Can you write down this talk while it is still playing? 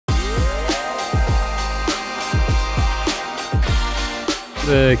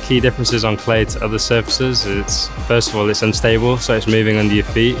The key differences on clay to other surfaces is, first of all, it's unstable, so it's moving under your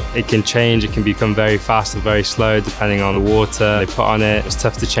feet. It can change, it can become very fast or very slow depending on the water they put on it. It's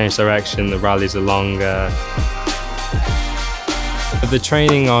tough to change direction, the rallies are longer. The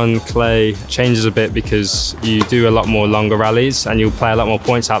training on clay changes a bit because you do a lot more longer rallies and you'll play a lot more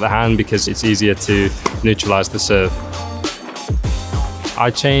points out the hand because it's easier to neutralise the serve. I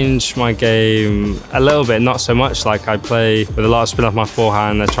change my game a little bit, not so much. Like I play with a lot of spin off my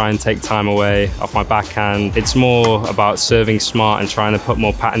forehand, I try and take time away off my backhand. It's more about serving smart and trying to put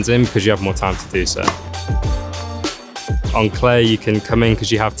more patterns in because you have more time to do so. On clay you can come in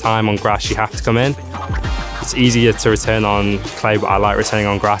because you have time, on grass you have to come in. It's easier to return on clay, but I like returning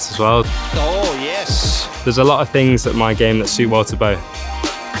on grass as well. Oh yes! There's a lot of things at my game that suit well to both.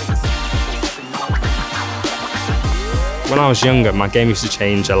 When I was younger, my game used to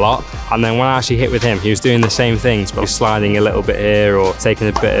change a lot. And then when I actually hit with him, he was doing the same things, but he was sliding a little bit here or taking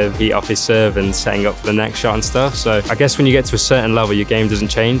a bit of heat off his serve and setting up for the next shot and stuff. So I guess when you get to a certain level, your game doesn't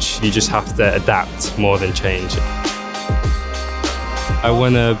change. You just have to adapt more than change. I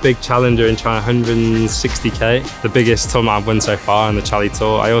won a big challenger in China, 160k, the biggest tournament I've won so far on the Charlie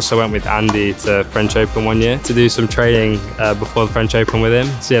Tour. I also went with Andy to French Open one year to do some training before the French Open with him.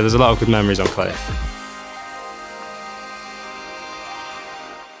 So yeah, there's a lot of good memories on clay.